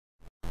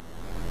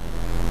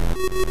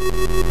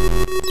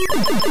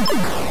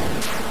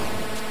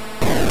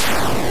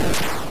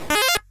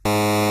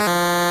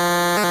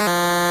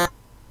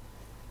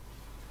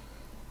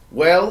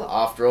Well,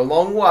 after a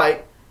long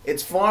wait,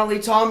 it's finally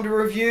time to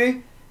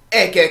review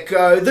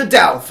Ecco the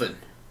Dolphin.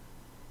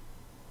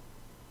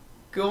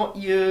 Got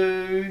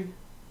you.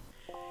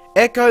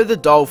 Ecco the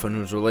Dolphin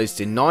was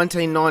released in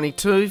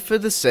 1992 for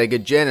the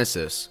Sega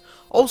Genesis,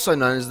 also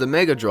known as the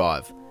Mega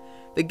Drive.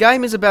 The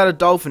game is about a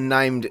dolphin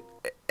named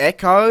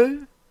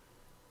Ecco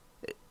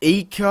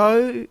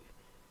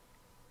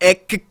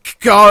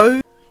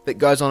that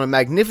goes on a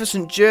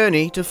magnificent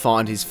journey to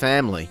find his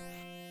family.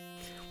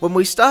 When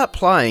we start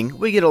playing,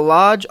 we get a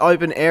large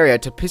open area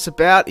to piss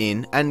about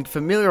in and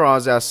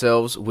familiarise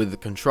ourselves with the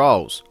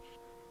controls.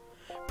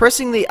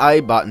 Pressing the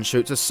A button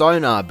shoots a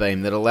sonar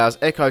beam that allows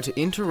Ecco to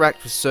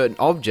interact with certain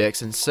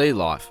objects and sea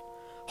life.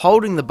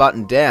 Holding the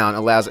button down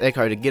allows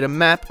Ecco to get a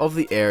map of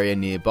the area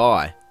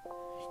nearby.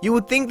 You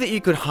would think that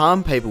you could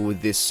harm people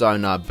with this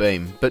sonar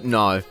beam, but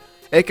no,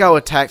 Ecco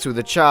attacks with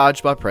a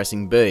charge by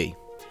pressing B.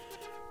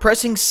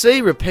 Pressing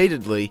C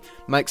repeatedly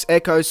makes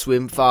Ecco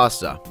swim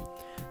faster.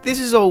 This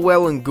is all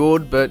well and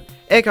good, but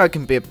Ecco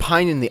can be a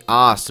pain in the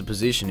ass to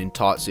position in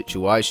tight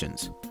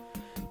situations.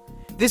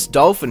 This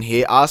dolphin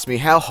here asked me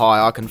how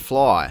high I can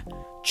fly.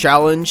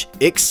 Challenge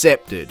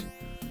accepted.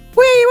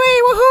 Wee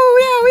wee woohoo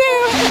yow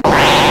yow.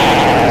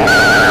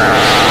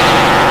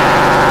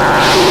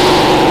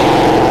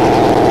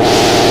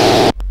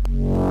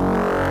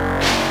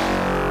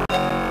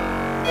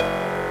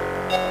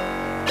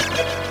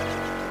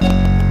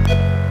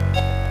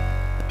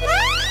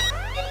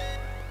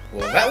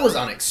 Well, that was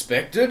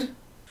unexpected.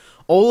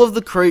 All of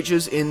the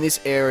creatures in this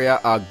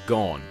area are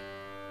gone.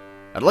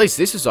 At least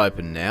this is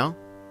open now.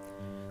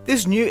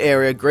 This new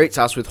area greets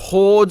us with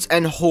hordes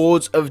and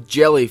hordes of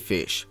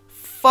jellyfish.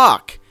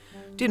 Fuck!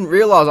 Didn't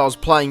realise I was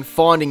playing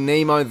Finding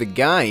Nemo the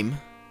game.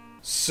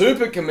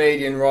 Super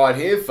comedian right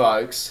here,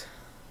 folks.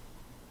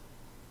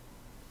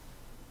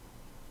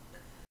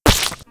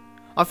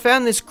 I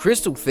found this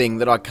crystal thing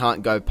that I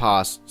can't go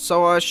past,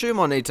 so I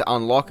assume I need to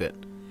unlock it.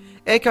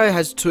 Ecco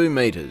has 2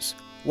 meters.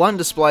 One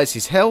displays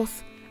his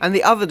health, and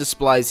the other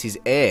displays his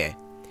air.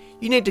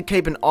 You need to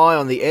keep an eye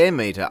on the air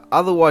meter,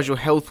 otherwise your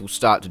health will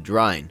start to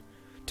drain.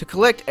 To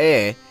collect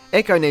air,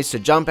 Ecco needs to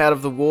jump out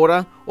of the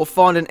water or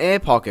find an air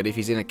pocket if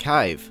he's in a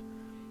cave.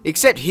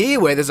 Except here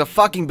where there's a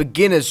fucking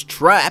beginner's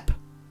trap.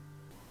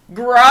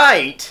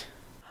 Great!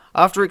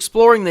 After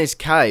exploring these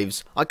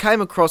caves, I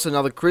came across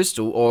another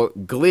crystal, or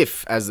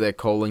glyph as they're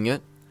calling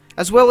it,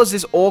 as well as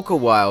this orca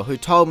whale who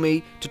told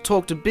me to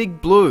talk to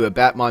Big Blue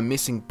about my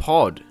missing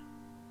pod.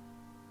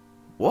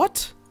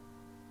 What?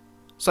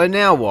 So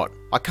now what?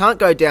 I can't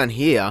go down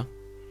here.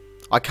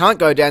 I can't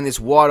go down this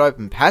wide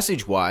open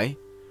passageway.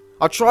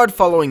 I tried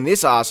following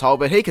this asshole,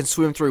 but he can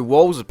swim through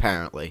walls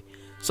apparently.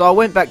 So I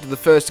went back to the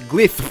first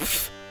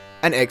glyph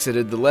and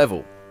exited the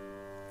level.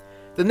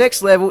 The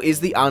next level is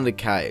the under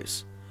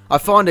caves. I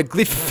find a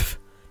glyph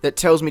that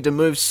tells me to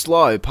move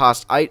slow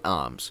past 8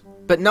 arms,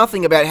 but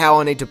nothing about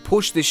how I need to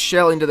push this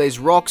shell into these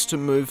rocks to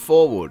move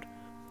forward.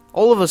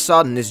 All of a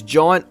sudden, this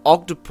giant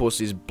octopus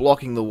is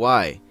blocking the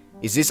way.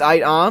 Is this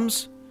 8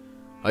 arms?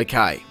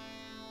 Okay.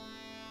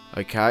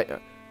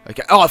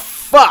 Oh,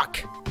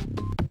 fuck!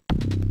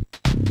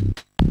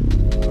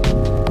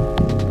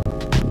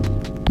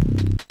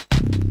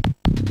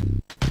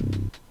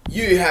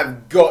 You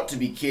have got to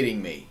be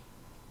kidding me.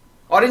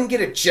 I didn't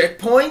get a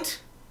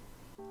checkpoint?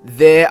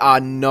 There are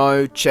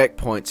no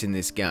checkpoints in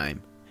this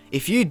game.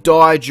 If you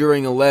die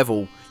during a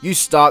level, you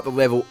start the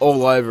level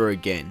all over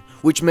again,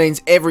 which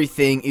means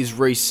everything is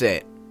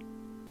reset.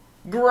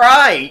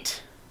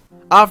 Great!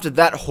 After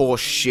that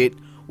horse shit,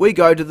 we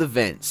go to the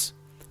vents.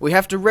 We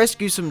have to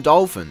rescue some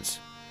dolphins.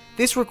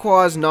 This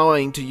requires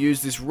knowing to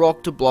use this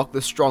rock to block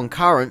the strong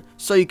current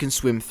so you can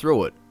swim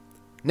through it.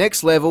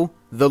 Next level,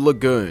 the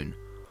lagoon.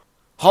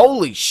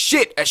 Holy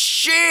shit, a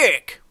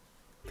shark!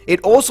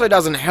 It also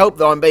doesn't help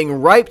that I'm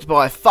being raped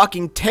by a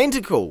fucking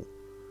tentacle.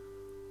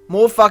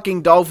 More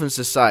fucking dolphins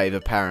to save,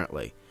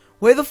 apparently.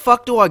 Where the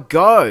fuck do I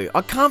go?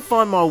 I can't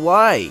find my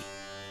way.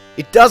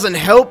 It doesn't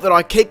help that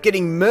I keep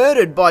getting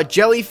murdered by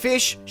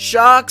jellyfish,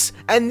 sharks,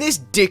 and this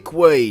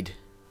dickweed.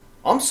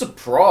 I'm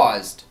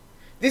surprised.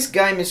 This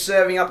game is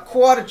serving up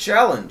quite a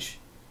challenge.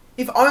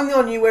 If only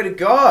I knew where to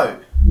go.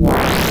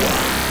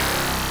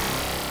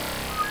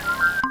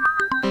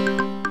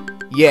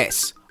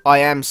 Yes, I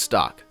am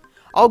stuck.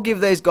 I'll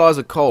give these guys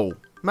a call.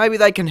 Maybe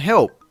they can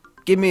help.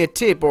 Give me a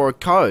tip or a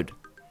code.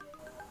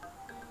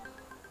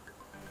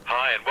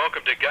 Hi and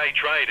welcome to Gay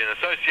Trade in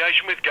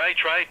association with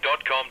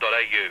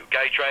gaytrade.com.au.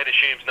 Gay Trade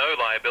assumes no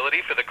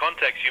liability for the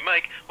contacts you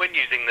make when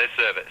using this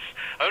service.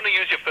 Only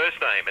use your first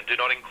name and do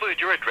not include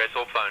your address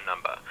or phone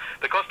number.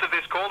 The cost of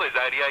this call is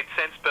 88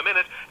 cents per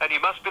minute and you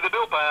must be the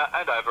bill payer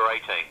and over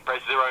 18.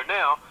 Press 0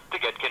 now to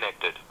get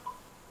connected.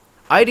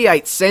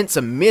 88 cents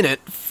a minute?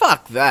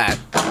 Fuck that.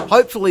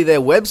 Hopefully their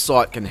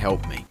website can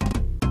help me.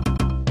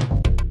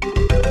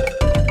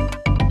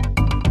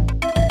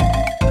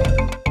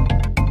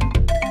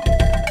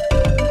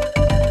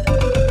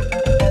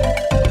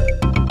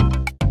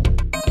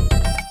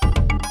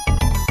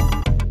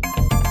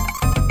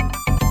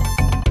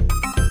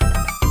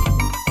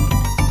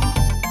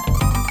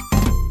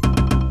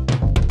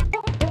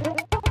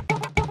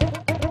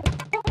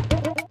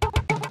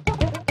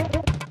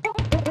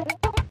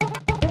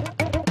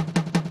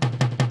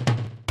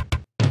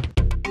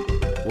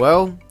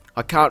 Well,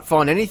 I can't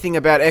find anything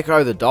about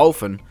Ecco the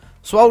Dolphin,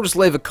 so I'll just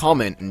leave a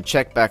comment and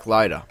check back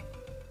later.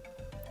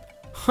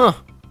 Huh.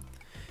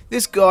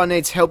 This guy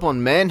needs help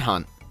on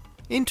Manhunt.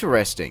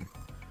 Interesting.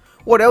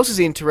 What else is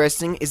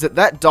interesting is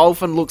that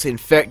dolphin looks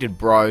infected,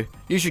 bro.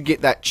 You should get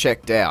that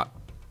checked out.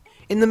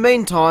 In the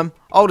meantime,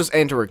 I'll just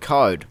enter a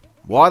code.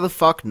 Why the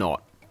fuck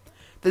not?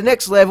 The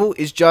next level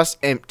is just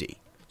empty.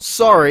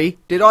 Sorry,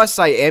 did I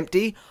say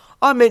empty?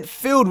 I meant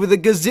filled with a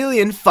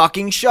gazillion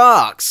fucking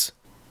sharks.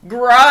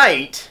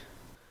 Great!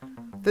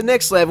 The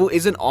next level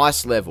is an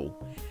ice level.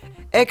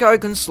 Ecco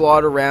can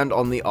slide around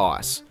on the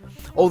ice.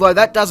 Although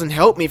that doesn't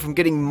help me from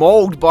getting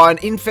mauled by an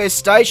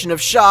infestation of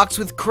sharks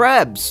with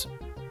crabs.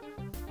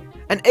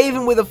 And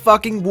even with a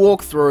fucking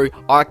walkthrough,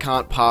 I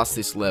can't pass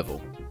this level.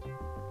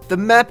 The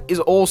map is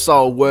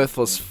also a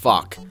worthless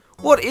fuck.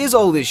 What is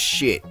all this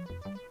shit?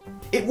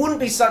 It wouldn't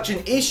be such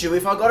an issue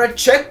if I got a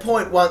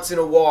checkpoint once in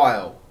a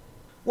while.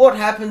 What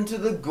happened to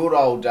the good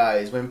old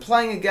days when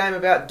playing a game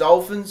about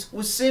dolphins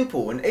was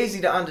simple and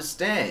easy to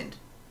understand?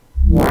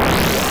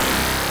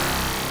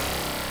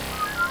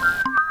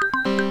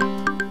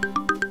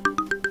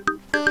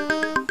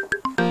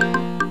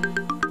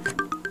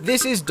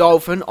 This is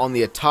Dolphin on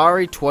the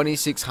Atari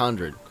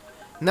 2600.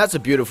 And that's a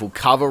beautiful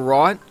cover,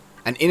 right?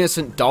 An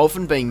innocent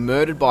dolphin being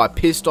murdered by a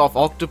pissed off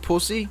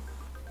octopussy?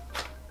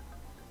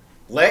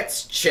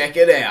 Let's check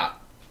it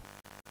out.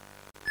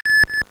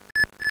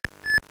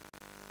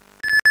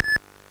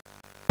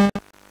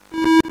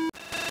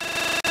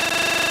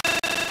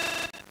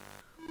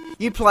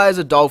 You play as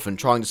a dolphin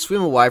trying to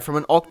swim away from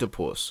an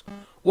octopus.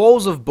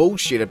 Walls of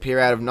bullshit appear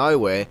out of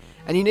nowhere,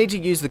 and you need to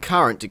use the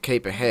current to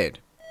keep ahead.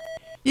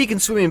 You can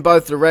swim in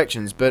both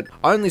directions, but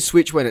only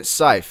switch when it's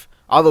safe,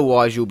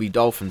 otherwise you'll be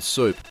dolphin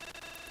soup.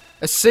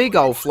 A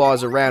seagull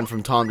flies around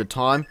from time to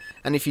time,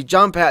 and if you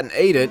jump out and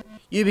eat it,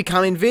 you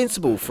become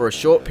invincible for a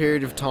short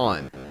period of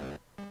time.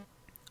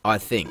 I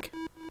think.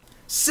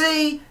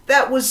 See?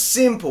 That was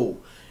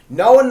simple.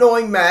 No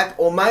annoying map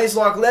or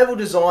maze-like level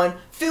design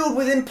filled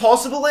with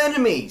impossible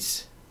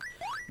enemies.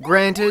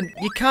 Granted,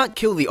 you can't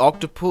kill the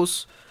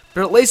octopus,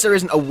 but at least there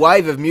isn't a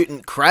wave of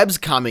mutant crabs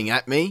coming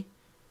at me.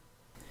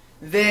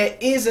 There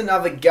is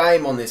another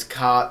game on this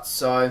cart,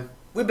 so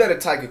we better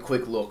take a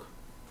quick look.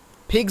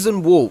 Pigs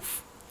and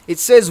Wolf. It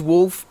says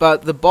wolf,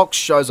 but the box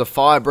shows a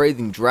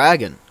fire-breathing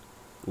dragon.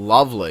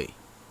 Lovely.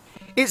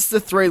 It's the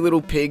Three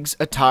Little Pigs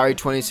Atari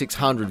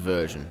 2600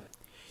 version.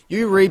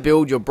 You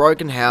rebuild your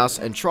broken house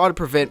and try to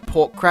prevent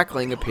pork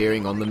crackling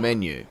appearing on the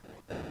menu.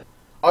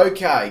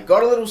 Okay,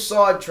 got a little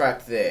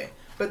sidetracked there,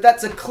 but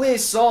that's a clear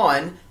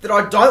sign that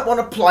I don't want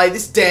to play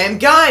this damn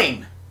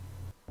game!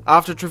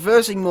 After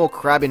traversing more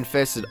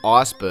crab-infested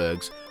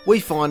icebergs, we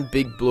find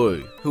Big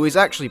Blue, who is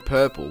actually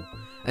purple,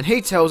 and he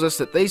tells us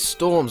that these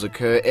storms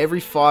occur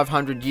every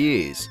 500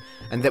 years,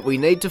 and that we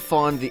need to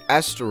find the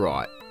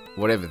asteroid,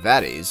 whatever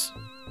that is.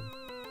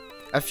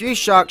 A few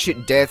shark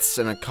shit deaths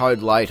and a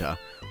code later,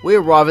 we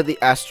arrive at the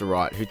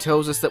asteroid, who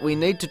tells us that we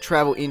need to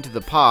travel into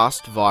the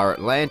past via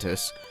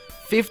Atlantis,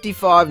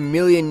 55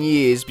 million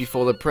years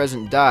before the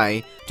present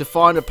day, to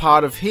find a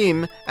part of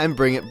him and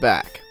bring it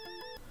back.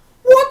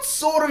 What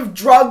sort of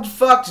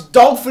drugged-fucked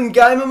dolphin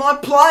game am I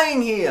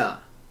playing here?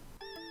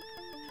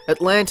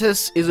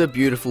 Atlantis is a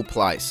beautiful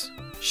place.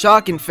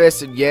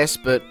 Shark-infested, yes,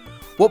 but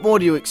what more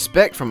do you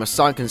expect from a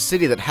sunken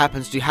city that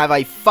happens to have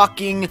a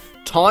fucking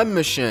time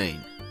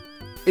machine?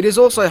 It is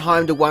also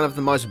home to one of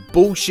the most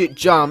bullshit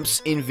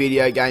jumps in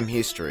video game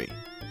history.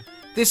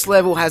 This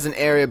level has an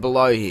area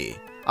below here.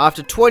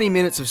 After 20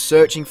 minutes of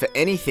searching for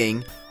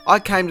anything, I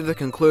came to the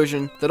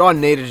conclusion that I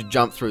needed to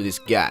jump through this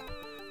gap.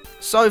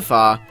 So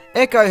far,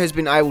 Ecco has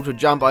been able to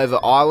jump over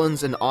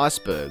islands and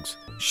icebergs.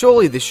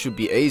 Surely this should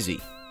be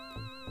easy.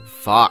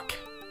 Fuck.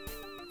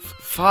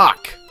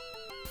 Fuck.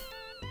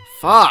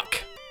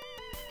 Fuck.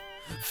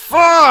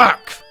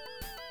 Fuck!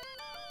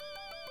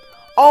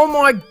 Oh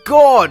my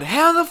god,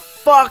 how the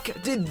fuck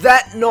did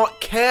that not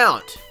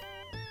count?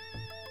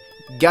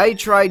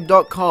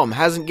 Gaytrade.com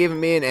hasn't given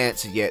me an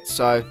answer yet,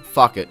 so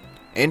fuck it.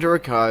 Enter a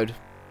code.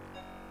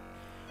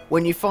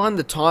 When you find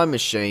the time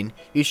machine,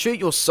 you shoot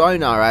your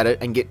sonar at it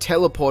and get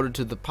teleported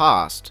to the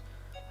past.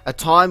 A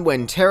time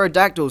when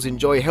pterodactyls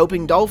enjoy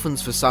helping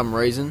dolphins for some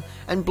reason,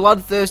 and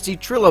bloodthirsty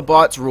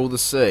trilobites rule the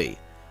sea.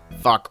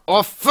 Fuck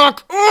off,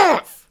 fuck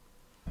off!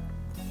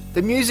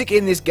 The music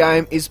in this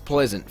game is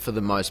pleasant for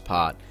the most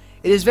part.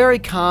 It is very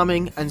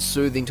calming and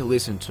soothing to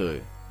listen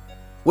to.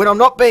 When I'm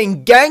not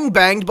being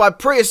gangbanged by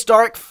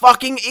prehistoric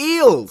fucking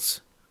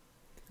eels!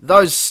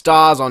 Those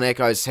stars on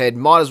Ecco's head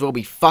might as well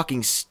be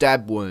fucking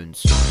stab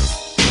wounds.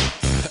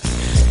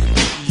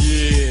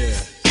 Yeah.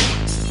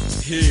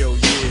 Hell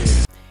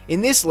yeah.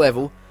 In this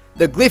level,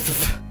 the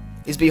glyph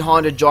is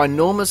behind a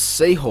ginormous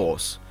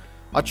seahorse.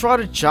 I try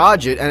to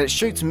charge it and it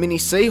shoots mini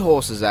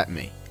seahorses at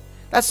me.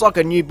 That's like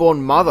a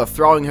newborn mother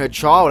throwing her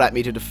child at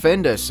me to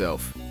defend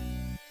herself.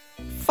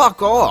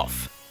 Fuck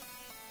off.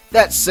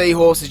 That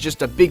seahorse is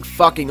just a big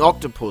fucking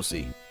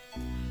octopussy.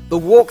 The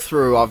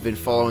walkthrough I've been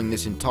following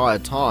this entire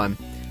time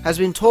has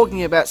been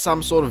talking about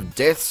some sort of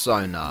death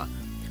sonar,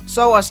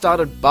 So I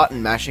started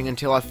button mashing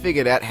until I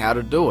figured out how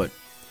to do it.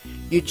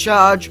 You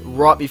charge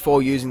right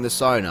before using the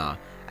sonar,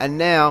 and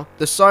now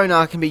the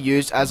sonar can be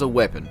used as a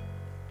weapon.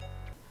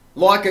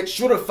 Like it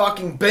should have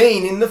fucking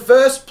been in the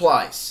first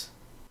place!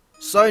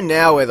 So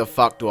now where the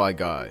fuck do I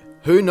go?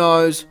 Who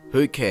knows?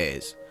 Who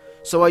cares?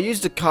 So I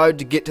used a code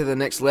to get to the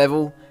next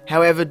level.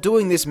 However,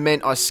 doing this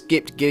meant I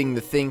skipped getting the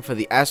thing for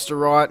the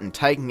asteroid and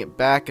taking it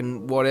back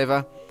and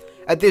whatever.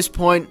 At this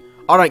point,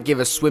 I don't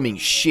give a swimming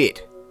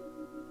shit.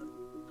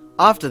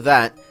 After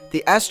that,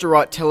 the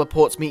asteroid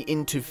teleports me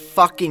into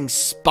fucking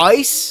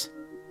space?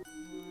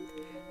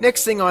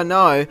 Next thing I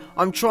know,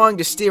 I'm trying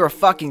to steer a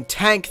fucking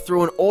tank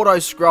through an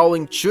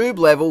auto-scrolling tube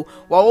level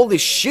while all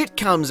this shit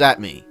comes at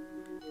me.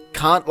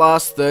 Can't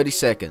last 30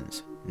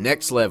 seconds.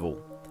 Next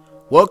level.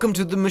 Welcome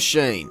to the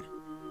machine.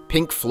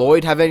 Pink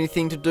Floyd have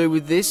anything to do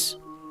with this?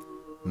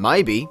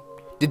 Maybe.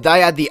 Did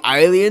they add the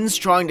aliens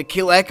trying to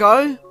kill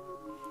Echo?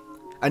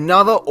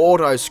 Another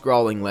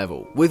auto-scrolling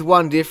level, with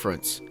one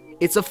difference.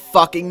 It's a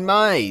fucking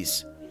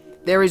maze.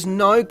 There is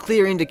no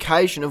clear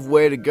indication of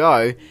where to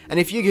go, and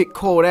if you get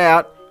caught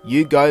out,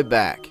 you go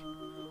back.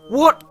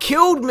 What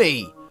killed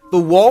me? The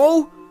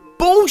wall?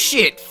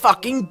 Bullshit!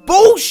 Fucking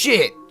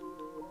bullshit!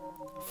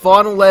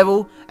 Final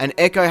level, and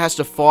Echo has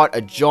to fight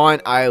a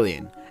giant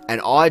alien,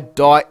 and I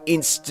die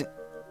instant.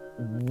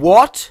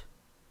 What?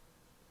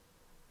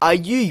 Are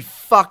you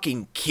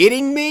fucking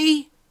kidding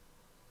me?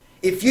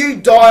 If you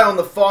die on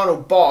the final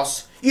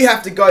boss, you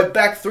have to go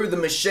back through the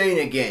machine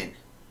again.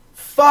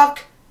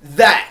 Fuck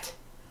that!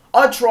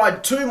 I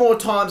tried 2 more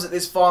times at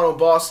this final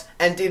boss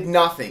and did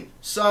nothing,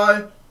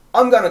 so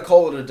I'm gonna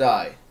call it a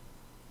day.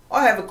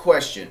 I have a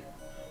question.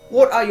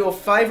 What are your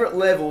favourite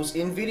levels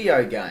in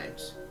video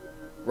games?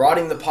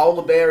 Riding the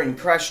polar bear in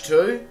Crash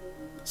 2?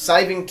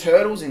 Saving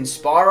turtles in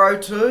Spyro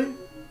 2?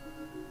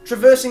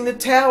 Traversing the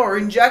tower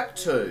in Jak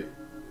 2?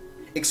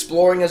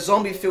 Exploring a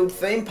zombie-filled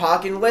theme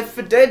park in Left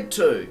 4 Dead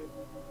 2?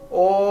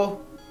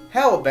 Or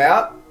how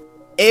about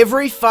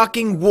every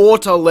fucking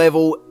water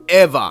level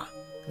ever?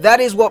 That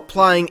is what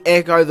playing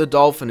Ecco the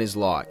Dolphin is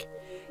like.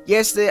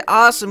 Yes, there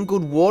are some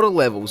good water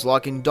levels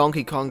like in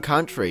Donkey Kong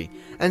Country,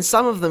 and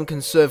some of them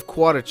can serve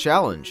quite a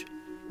challenge.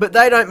 But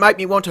they don't make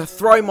me want to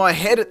throw my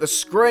head at the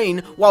screen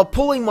while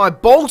pulling my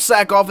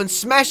ballsack off and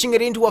smashing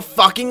it into a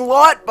fucking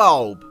light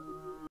bulb.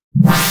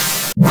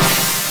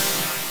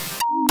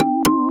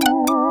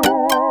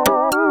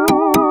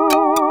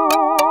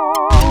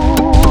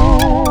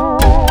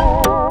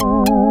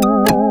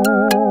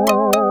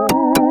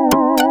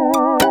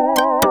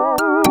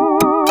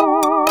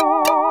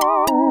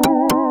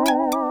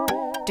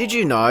 Did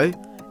you know?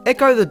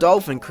 Ecco the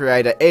Dolphin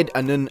creator Ed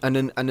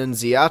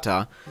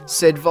Annunziata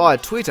said via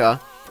Twitter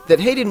that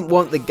he didn't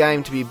want the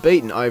game to be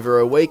beaten over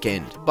a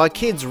weekend by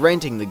kids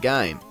renting the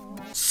game.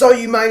 So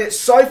you made it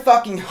so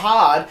fucking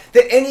hard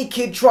that any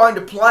kid trying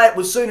to play it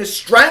would sooner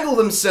strangle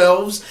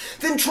themselves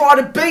than try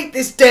to beat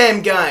this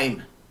damn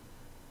game.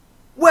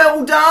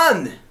 Well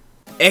done!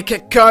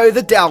 Ecco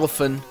the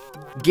Dolphin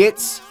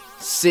gets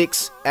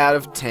 6 out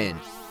of 10.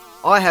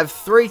 I have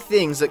 3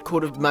 things that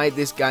could have made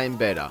this game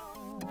better.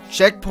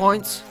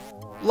 Checkpoints,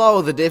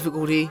 lower the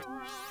difficulty,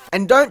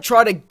 and don't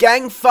try to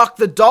gang fuck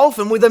the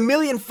dolphin with a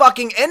million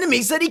fucking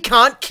enemies that he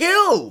can't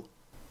kill!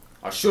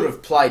 I should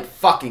have played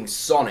fucking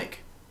Sonic.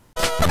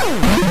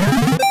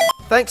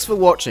 Thanks for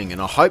watching,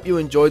 and I hope you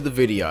enjoyed the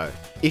video.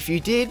 If you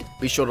did,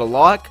 be sure to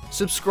like,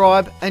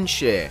 subscribe and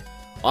share.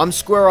 I'm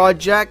Square-Eyed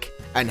Jack,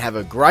 and have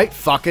a great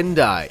fucking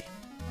day.